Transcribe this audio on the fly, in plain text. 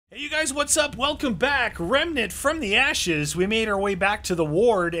You guys, what's up? Welcome back. Remnant from the ashes. We made our way back to the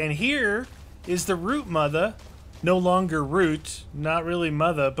ward, and here is the root mother. No longer root, not really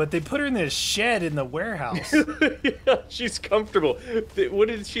mother, but they put her in this shed in the warehouse. Yeah, she's comfortable. What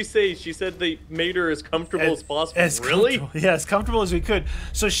did she say? She said they made her as comfortable as possible. Really? Yeah, as comfortable as we could.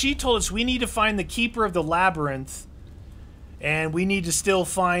 So she told us we need to find the keeper of the labyrinth, and we need to still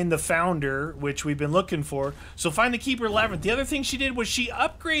find the founder, which we've been looking for. So find the keeper of the labyrinth. The other thing she did was she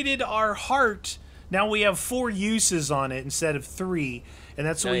upgraded our heart. Now we have 4 uses on it instead of 3, and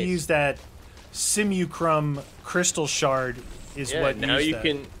that's what we use that simulacrum crystal shard is what now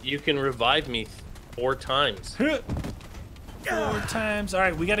used you can revive me 4 times. 4 times. All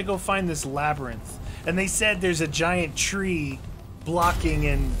right, we got to go find this labyrinth. And they said there's a giant tree blocking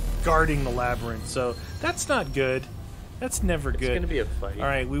and guarding the labyrinth. So that's not good. That's never good. It's going to be a fight. All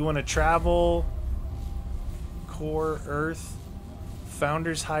right, we want to travel core earth,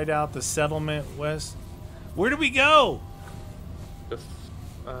 founders hideout, the settlement west. Where do we go?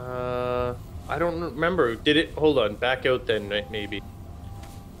 I don't remember. Did it? Hold on. Back out then, maybe.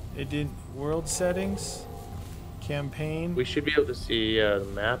 It did world settings, campaign. We should be able to see the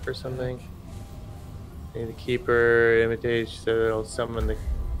map or something. Need the keeper, imitate, so it'll summon the...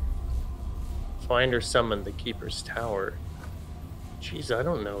 Find or summon the keeper's tower. Jeez, I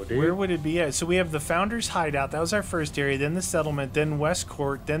don't know, dude. Where would it be at? So we have the founders hideout. That was our first area. Then the settlement. Then West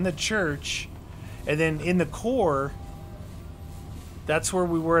Court. Then the church. And then in the core... That's where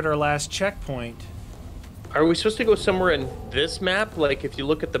we were at our last checkpoint. Are we supposed to go somewhere in this map? Like, if you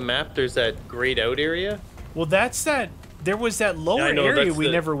look at the map, there's that grayed out area? Well, that's that... There was that lower area we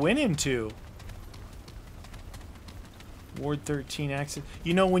never went into. Ward 13 access.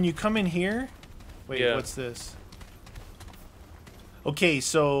 You know, when you come in here... Wait, what's this? Okay,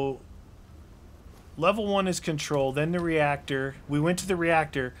 so... Level 1 is control, then the reactor. We went to the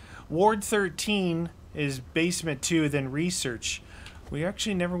reactor. Ward 13 is basement 2, then research. We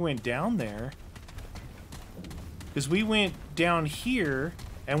actually never went down there. Because we went down here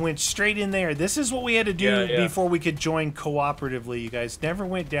and went straight in there. This is what we had to do before we could join cooperatively, you guys. Never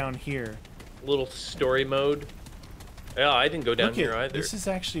went down here. Little story mode. Yeah, I didn't go down here either. This is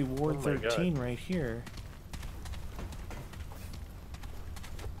actually Ward 13 right here.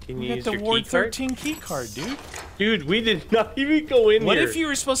 Can you use your the Ward 13 key card, dude. Dude, we did not even go in here. What if you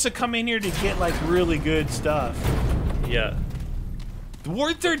were supposed to come in here to get, like, really good stuff? Yeah.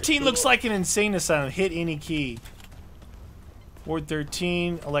 Ward 13 looks like an insane asylum. Hit any key. Ward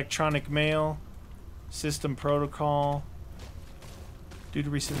 13, electronic mail, system protocol. Due to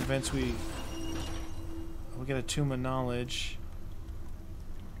recent events, we get a tomb of knowledge.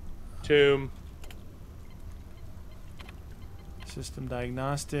 Tomb. System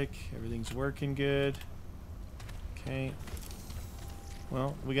diagnostic. Everything's working good. Okay.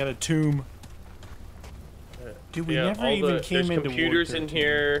 Well, we got a tomb. Dude, we never even came into computers in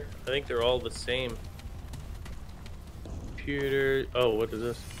here. I think they're all the same. Computer. Oh, what is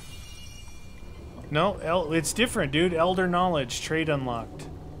this? No, it's different, dude. Elder knowledge. Trade unlocked.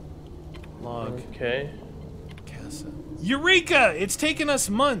 Log. Okay. Casa. Eureka! It's taken us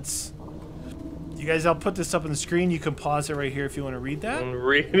months. You guys, I'll put this up on the screen. You can pause it right here if you want to read that.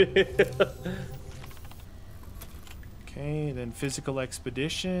 Read it. Okay, then physical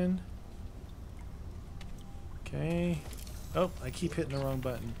expedition. Okay. Oh, I keep hitting the wrong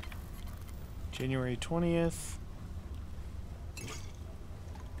button. January 20th.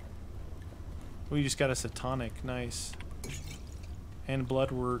 We just got us a tonic. Nice. And blood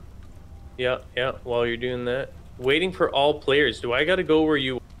work. Yeah, while you're doing that. Waiting for all players. Do I gotta go where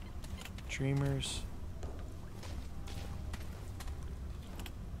you... Dreamers.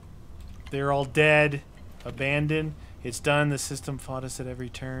 They're all dead. Abandoned. It's done. The system fought us at every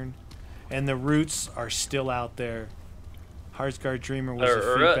turn. And the roots are still out there. Heartsguard Dreamer was a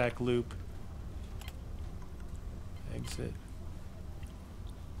feedback loop. Exit.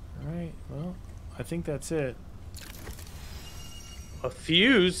 Alright, well, I think that's it. A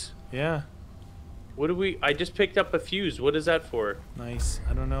fuse? Yeah. What do we... I just picked up a fuse. What is that for? Nice.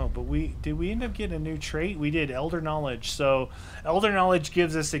 I don't know. But did we end up getting a new trait? We did. Elder Knowledge. So, Elder Knowledge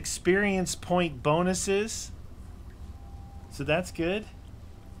gives us experience point bonuses. So that's good.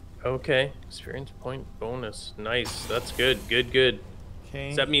 Okay. Experience point bonus. Nice. That's good. Good. Okay.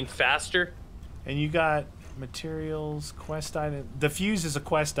 Does that mean faster? And you got materials, quest item. The fuse is a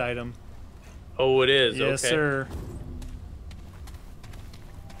quest item. Oh, it is. Yes, okay. sir.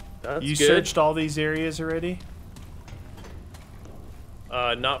 That's you good. Searched all these areas already?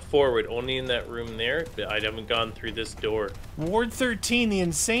 Not forward. Only in that room there. But I haven't gone through this door. Ward 13, the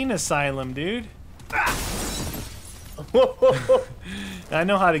insane asylum, dude. I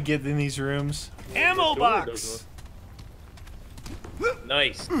know how to get in these rooms. Ammo box!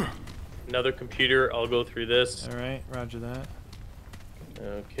 Nice. Another computer. I'll go through this. Alright, roger that.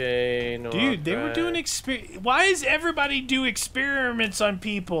 Okay, no. Dude, they were doing Why does everybody do experiments on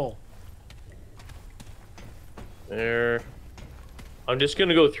people? There. I'm just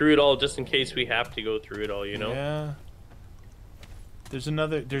gonna go through it all just in case we have to go through it all, you know? Yeah. There's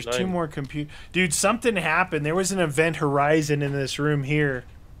two more Dude, something happened. There was an event horizon in this room here.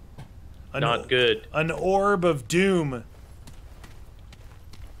 Not good. An orb of doom.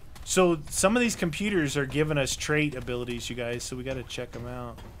 So some of these computers are giving us trait abilities, you guys, so we gotta check them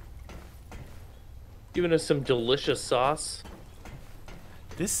out. Giving us some delicious sauce.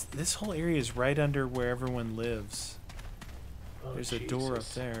 This whole area is right under where everyone lives. Oh, There's a door up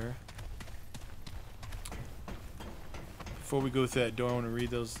there. Before we go through that door, I want to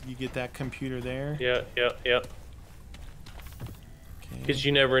read those. You get that computer there? Yeah. Okay. Because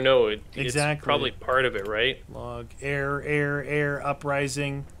you never know. Exactly. It's probably part of it, right? Log. Error,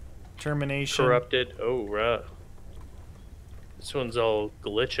 uprising, termination. Corrupted. Oh, right. This one's all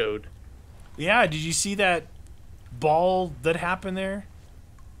glitchoed. Yeah, did you see that ball that happened there?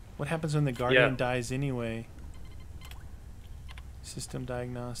 What happens when the Guardian dies anyway? System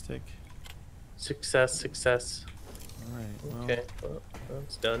diagnostic. Success. Alright, well. Okay, well,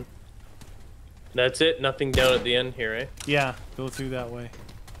 that's done. That's it? Nothing down at the end here, eh? Yeah, go through that way.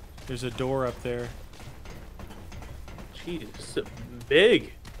 There's a door up there. Jeez, it's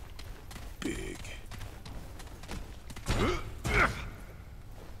big. Big.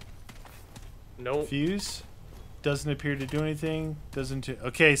 No. Fuse? Doesn't appear to do anything.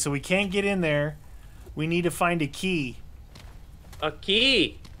 Okay, so we can't get in there. We need to find a key. A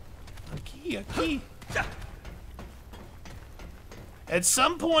key! A key. At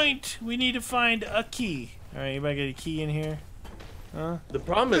some point, we need to find a key. Alright, anybody get a key in here? Huh? The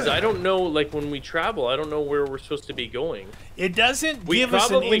problem is, I don't know, like, when we travel, I don't know where we're supposed to be going. It doesn't give us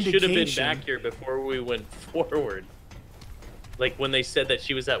an indication. We probably should have been back here before we went forward. Like, when they said that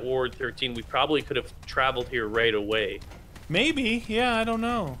she was at Ward 13, we probably could have traveled here right away. Maybe, yeah, I don't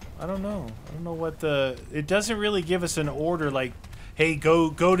know. I don't know what the... It doesn't really give us an order, like, hey,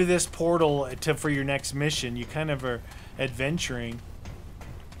 go to this portal for your next mission. You kind of are adventuring.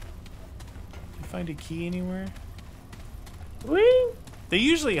 Find a key anywhere? Whee! They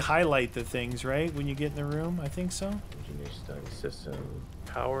usually highlight the things, right? When you get in the room, I think so. Engineer study system.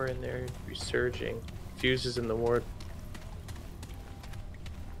 Power in there. Resurging. Fuses in the ward.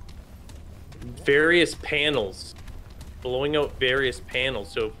 Various panels. Blowing out various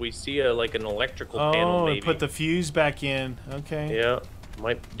panels. So if we see like an electrical panel, maybe. Oh, put the fuse back in. Okay. Yeah.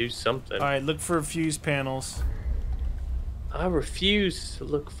 Might do something. Alright, look for fuse panels. I refuse to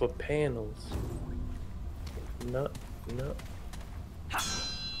look for panels. No.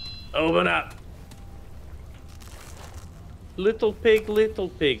 Open up. Little pig,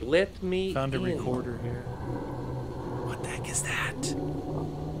 let me Found a in. recorder here. What the heck is that?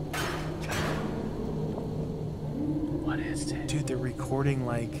 What is it? Dude, they're recording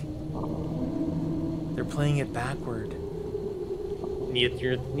like... They're playing it backward.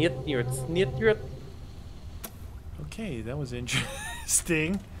 Okay, that was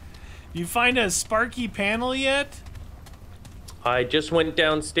interesting. You find a sparky panel yet? I just went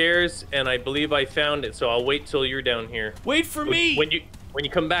downstairs and I believe I found it, so I'll wait till you're down here. Wait for me! When you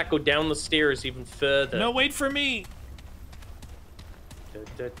come back, go down the stairs even further. No, wait for me!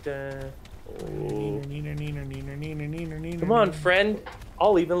 Oh. Come on, friend.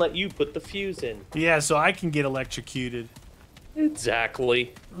 I'll even let you put the fuse in. Yeah, so I can get electrocuted.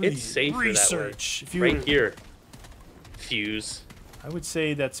 Exactly. It's safer Research. that way. Right here. Fuse. I would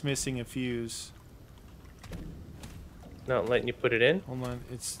say that's missing a fuse. Not letting you put it in? Hold on,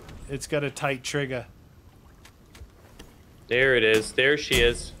 it's got a tight trigger. There it is. There she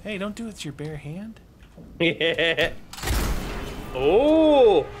is. Hey, don't do it with your bare hand. Yeah.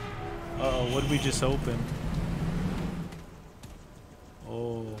 Oh! Uh-oh, what did we just open?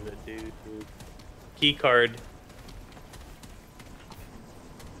 Oh. Dude. Key card.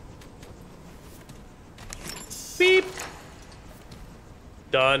 Beep.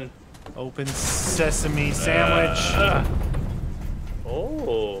 Done. Open sesame sandwich.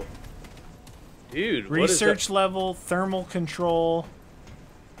 Oh. Dude, Research level, thermal control.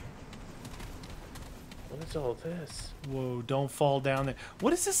 What is all this? Whoa, don't fall down there.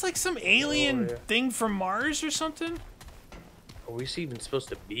 What is this, like some alien thing from Mars or something? Are we even supposed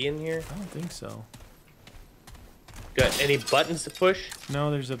to be in here? I don't think so. Got any buttons to push? No,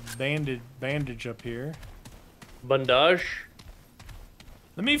 there's a bandage up here. Bandage?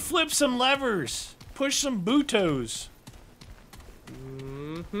 Let me flip some levers. Push some butos.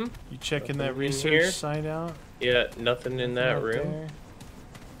 Mm-hmm. You checking that Nothing in research here? site out? Yeah, nothing in that Up room. there.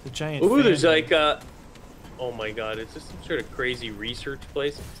 The giant. Ooh, there's fan. like oh my god, is this some sort of crazy research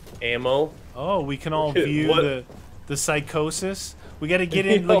place? Ammo. Oh, we can all Look at view what- the psychosis. We gotta get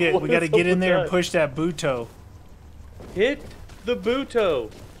in. Yo, Look at. We what gotta is get up in with there and that? push that Buto. Hit the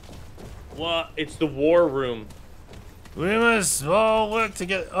Buto. What? It's the war room. We must all work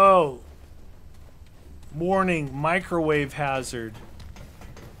together. Oh. Warning: microwave hazard.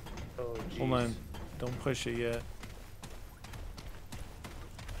 Oh, jeez. Hold on. Don't push it yet.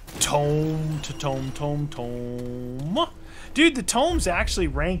 Tome to tome, tome, tome. Dude, the tomes actually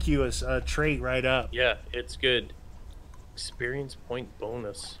rank you as a trait right up. Yeah, it's good. Experience point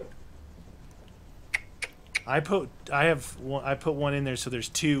bonus. I put one in there, so there's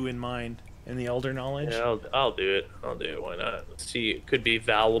 2 in mine in the elder knowledge. Yeah, I'll do it. I'll do it. Why not? Let's see. It could be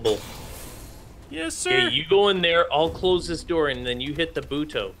valuable. Yes, sir. Yeah, you go in there. I'll close this door, and then you hit the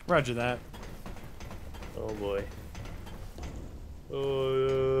Buto. Roger that. Oh boy.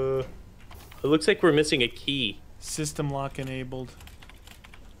 It looks like we're missing a key. System lock enabled.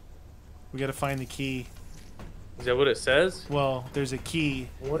 We gotta find the key. Is that what it says? Well, there's a key.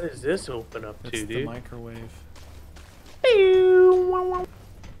 What does this open up That's to, the dude? microwave.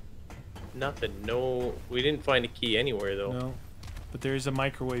 Nothing. No, we didn't find a key anywhere though. No. But there is a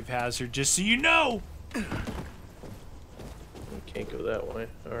microwave hazard, just so you know! We can't go that way.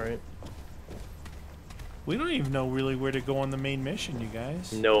 All right. We don't even know really where to go on the main mission, you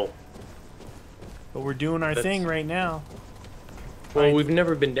guys. No. But we're doing our thing right now. Well, Right. we've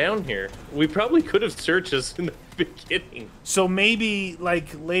never been down here. We probably could have searched this in the beginning. So maybe, like,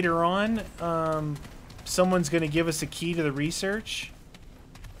 later on, someone's gonna give us a key to the research,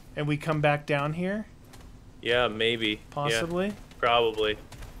 and we come back down here? Yeah, maybe. Possibly? Yeah, probably.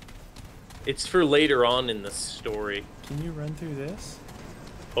 It's for later on in the story. Can you run through this?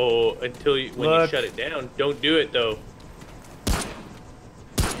 Oh, until you, when you Look. shut it down. Don't do it though.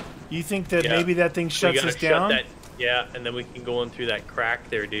 You think that Yeah. maybe that thing We shuts gotta us down? shut that. Yeah, and then we can go in through that crack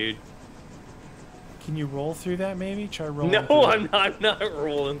there, dude. Can you roll through that maybe? Try rolling No, through I'm not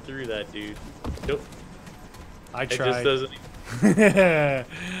rolling through that, dude. Nope. I It just tried. doesn't.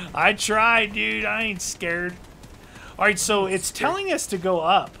 I tried, dude. I ain't scared. Alright, so it's telling us to go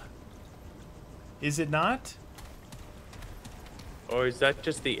up. Is it not? Or is that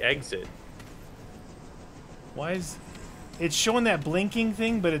just the exit? Why is... It's showing that blinking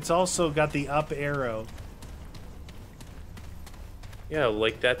thing, but it's also got the up arrow. Yeah,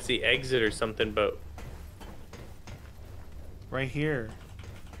 like that's the exit or something, but Right here.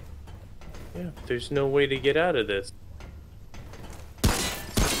 yeah, there's no way to get out of this.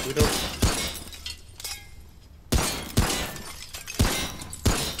 We don't.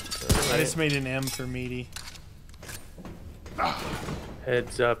 I just made an M for meaty.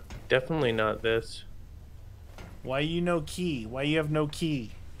 Heads up. Definitely not this. Why you no key? Why you have no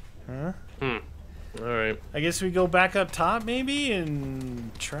key? Huh? Alright. I guess we go back up top maybe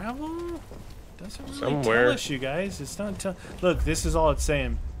and travel? Doesn't really Somewhere. tell us, you guys. It's not tell. Look, this is all it's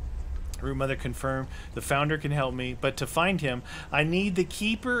saying. Root Mother confirmed. The founder can help me, but to find him, I need the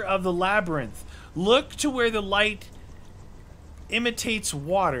keeper of the labyrinth. Look to where the light imitates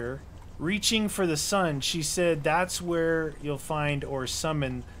water, reaching for the sun. She said that's where you'll find or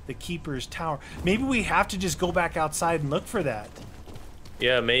summon the keeper's tower. Maybe we have to just go back outside and look for that.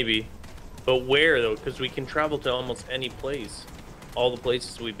 Yeah, maybe. But where, though? Because we can travel to almost any place. All the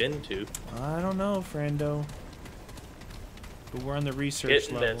places we've been to. I don't know, friendo. But we're on the research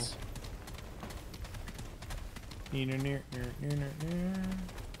Getting level. this.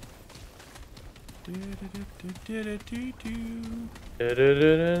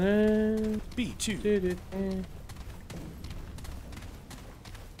 B2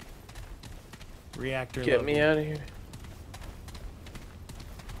 reactor Get level. me out of here.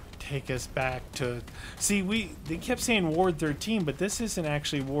 Take us back to... See, they kept saying Ward 13, but this isn't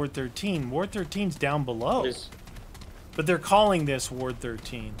actually Ward 13. Ward 13's down below. There's- But they're calling this Ward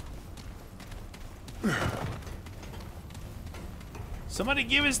 13. Somebody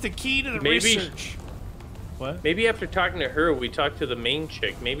give us the key to the Maybe- research. What? Maybe after talking to her, we talk to the main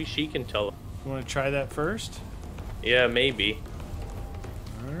chick. Maybe she can tell us. You want to try that first? Yeah, maybe.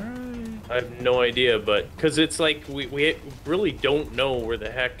 Alright. I have no idea, but because it's like we really don't know where the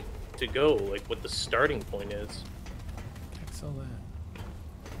heck to go, like what the starting point is. Excellent.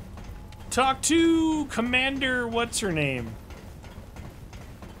 Talk to Commander, what's her name?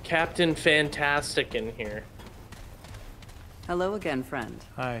 Captain Fantastic in here. Hello again, friend.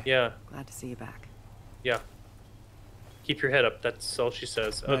 Hi. Yeah, Glad to see you back. yeah. Keep your head up. That's all she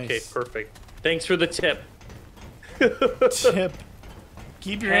says. Okay, Nice. perfect. Thanks for the tip. Tip.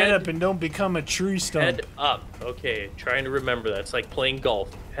 Keep your head up and don't become a tree stump. Head up. Okay, trying to remember that. It's like playing golf.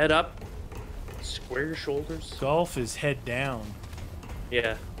 Head up. Square your shoulders. Golf is head down.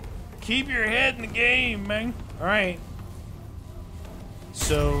 Yeah. Keep your head in the game, man. All right.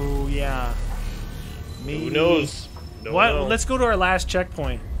 So yeah. Maybe. Who knows? No, What? no. Let's go to our last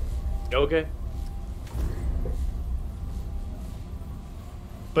checkpoint. Okay.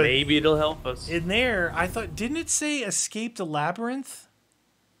 But maybe it'll help us. in there, I thought, didn't it say escape the labyrinth?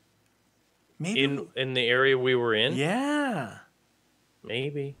 Maybe. In the area we were in? Yeah.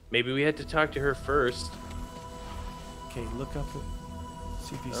 Maybe. Maybe we had to talk to her first. Okay, look up at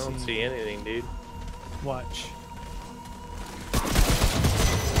CPC. I don't see anything, dude. Watch.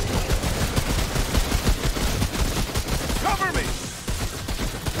 Cover me!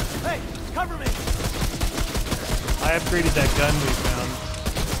 Hey, cover me! I upgraded that gun we found.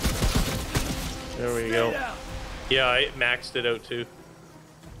 There we go. Yeah, I maxed it out too.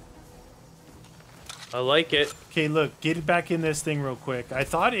 I like it. Okay, look, get it back in this thing real quick. I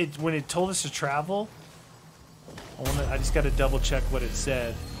thought it when it told us to travel. I just got to double check what it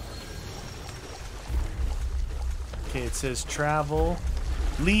said. Okay, it says travel,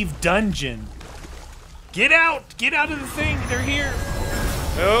 leave dungeon. Get out! Get out of the thing! They're here!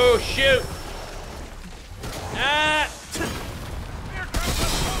 Oh, shoot! Ah!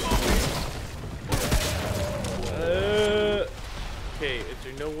 Okay, is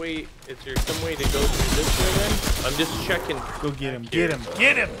there no way, is there some way to go through this way then? I'm just checking. Go get him, get him,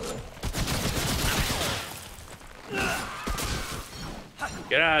 get him!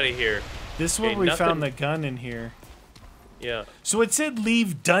 Get out of here. This is where we found the gun in here. Yeah. So it said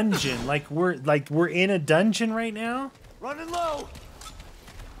leave dungeon, like we're in a dungeon right now? Running low!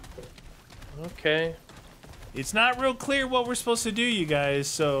 Okay. It's not real clear what we're supposed to do, you guys,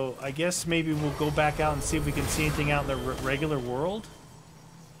 so I guess maybe we'll go back out and see if we can see anything out in the regular world.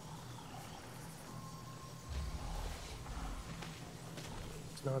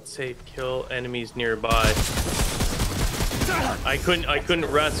 It's not safe. Kill enemies nearby. I couldn't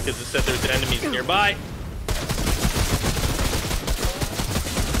rest because it said there's enemies nearby.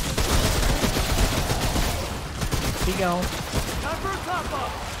 Keep going.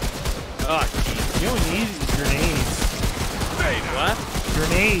 Oh, jeez. You don't need grenades. What?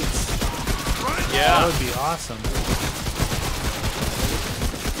 Grenades. Yeah. That would be awesome.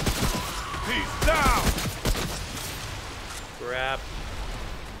 He's down! Crap.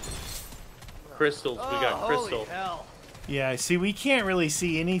 Crystals. We got crystal. Holy hell. Yeah, see, we can't really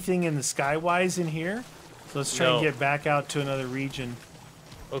see anything in the skywise in here. So let's try and get back out to another region.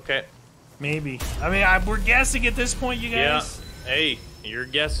 Okay. Maybe. I mean, we're guessing at this point, you guys. Yeah. Hey, your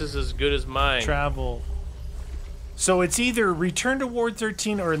guess is as good as mine. Travel. So it's either return to Ward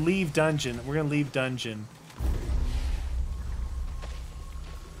 13 or leave dungeon. We're going to leave dungeon.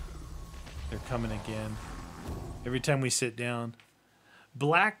 They're coming again. Every time we sit down.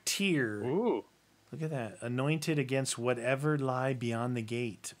 Black tear. Ooh. Look at that. Anointed against whatever lie beyond the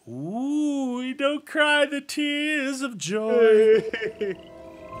gate. Ooh, we don't cry the tears of joy.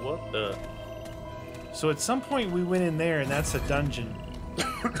 What the? So at some point we went in there and that's a dungeon.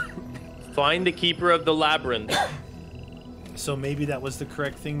 Find the keeper of the labyrinth. So maybe that was the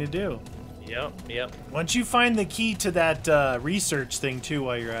correct thing to do. Yep, yep. Once you find the key to that research thing too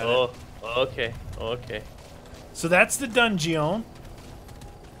while you're at it. Okay, okay. So that's the dungeon.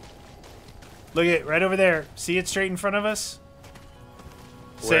 Look at it, right over there. See it straight in front of us?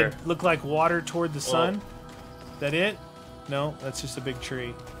 Where? Said, look like water toward the sun. That it? No, that's just a big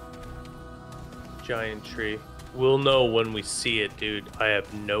tree. Giant tree. We'll know when we see it, dude. I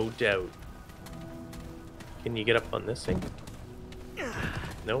have no doubt. Can you get up on this thing?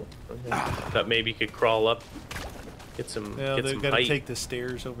 No? Okay. Thought maybe you could crawl up. Get some, Yeah, get they've some got to height. take the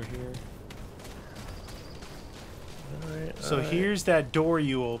stairs over here. Alright, So alright. here's that door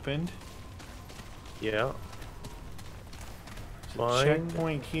you opened. Yeah. There's a Fine.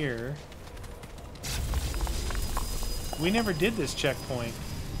 checkpoint here. We never did this checkpoint.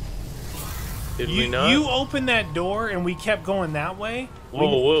 Did we not? You opened that door and we kept going that way?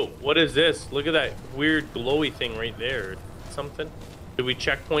 Whoa, whoa. What is this? Look at that weird glowy thing right there. Something? Did we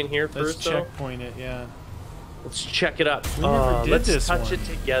checkpoint here Let's first, though? checkpoint it, yeah. Let's check it up. We never did let's this touch one. it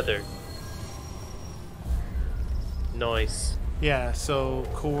together. Nice. Yeah, so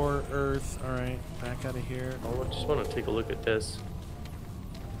core, earth, alright, back out of here. I just want to take a look at this.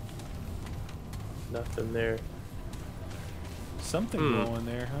 Nothing there. Something growing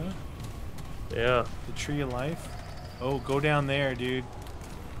there, huh? Yeah. The tree of life? Oh, go down there, dude.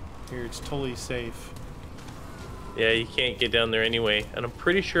 Here, it's totally safe. Yeah, you can't get down there anyway. And I'm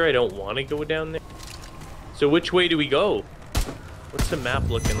pretty sure I don't want to go down there. So which way do we go? What's the map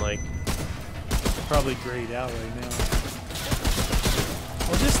looking like? Probably grayed out right now.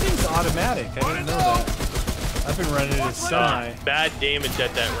 Well, this thing's automatic. I didn't know that. I've been running it as semi. Bad damage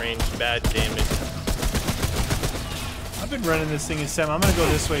at that range. Bad damage. I've been running this thing as semi. I'm gonna go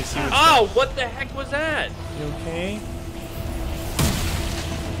this way. See what's Oh, what the heck was that? You okay?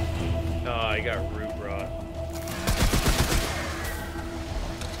 Oh, I got root rot.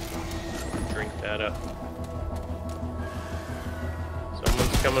 Drink that up.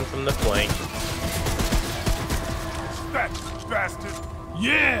 Someone's coming from the flank. That bastard!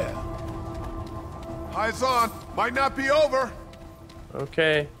 Yeah. Eyes on. Might not be over.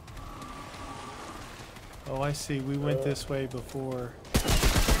 Okay. Oh, I see. We went this way before.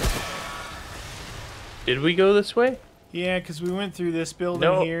 Did we go this way? Yeah, because we went through this building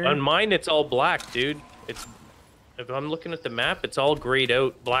No, here. on mine it's all black, dude. It's if I'm looking at the map, it's all grayed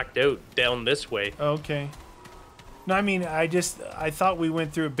out, blacked out down this way. Okay. No, I mean, I thought we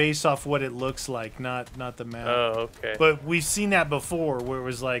went through it based off what it looks like, not the map. Oh, okay. But we've seen that before, where it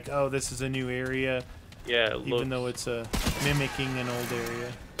was like, oh, this is a new area, Yeah, it even though it's mimicking an old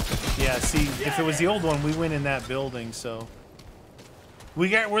area. Yeah, see, if it was the old one, we went in that building, so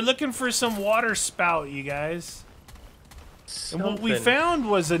we're looking for some water spout, you guys. And what we found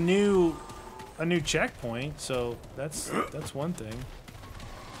was a new checkpoint, so that's one thing.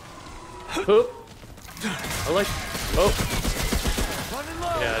 Oh. I like. Oh.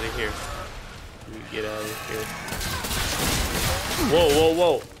 Get out of here. Get out of here. Whoa, whoa,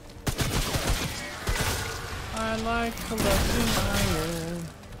 whoa. I like collecting iron.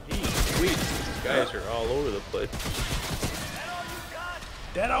 Jeez, sweet. These guys are all over the place.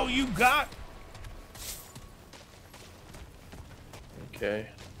 That all you got? Okay.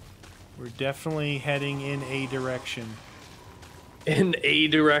 We're definitely heading in a direction. In a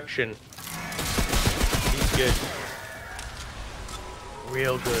direction. He's good.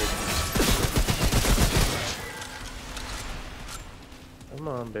 Real good. Come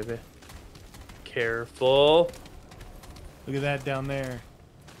on, baby. Careful. Look at that down there.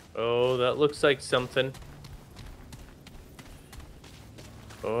 Oh, that looks like something.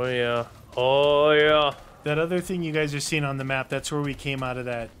 Oh, yeah. Oh, yeah. That other thing you guys are seeing on the map, that's where we came out of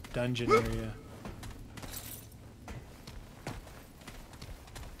that dungeon area.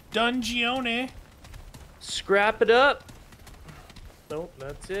 Dungeone. Scrap it up. Nope,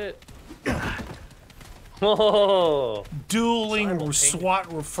 that's it. Oh. Dueling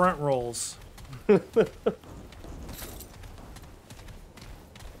SWAT front rolls. Alright,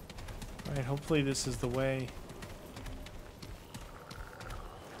 hopefully this is the way.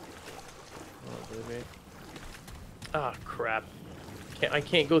 Oh, baby. Ah, crap. I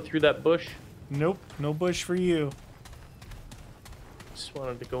can't go through that bush. Nope, no bush for you. Just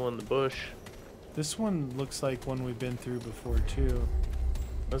wanted to go in the bush. This one looks like one we've been through before too.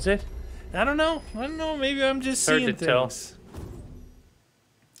 Was it? I don't know. Maybe I'm just Hard seeing to tell. things.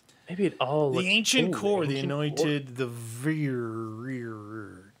 Maybe it all looks... The ancient core, the ancient anointed, the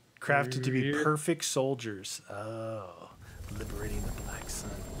Veer, crafted to be perfect soldiers. Oh, liberating the Black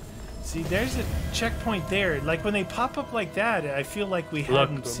Sun. See, there's a checkpoint there. Like when they pop up like that, I feel like we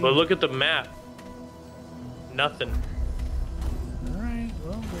hadn't seen. But look at the map. Nothing. All right,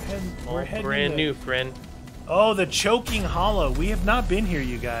 well, we're heading. Brand new, friend. Oh, the choking hollow. We have not been here,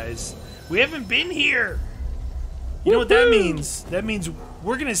 you guys. We haven't been here. You know what that means? That means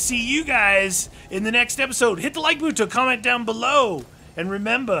we're gonna see you guys in the next episode. Hit the like button, comment down below, and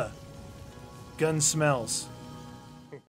remember, gun smells.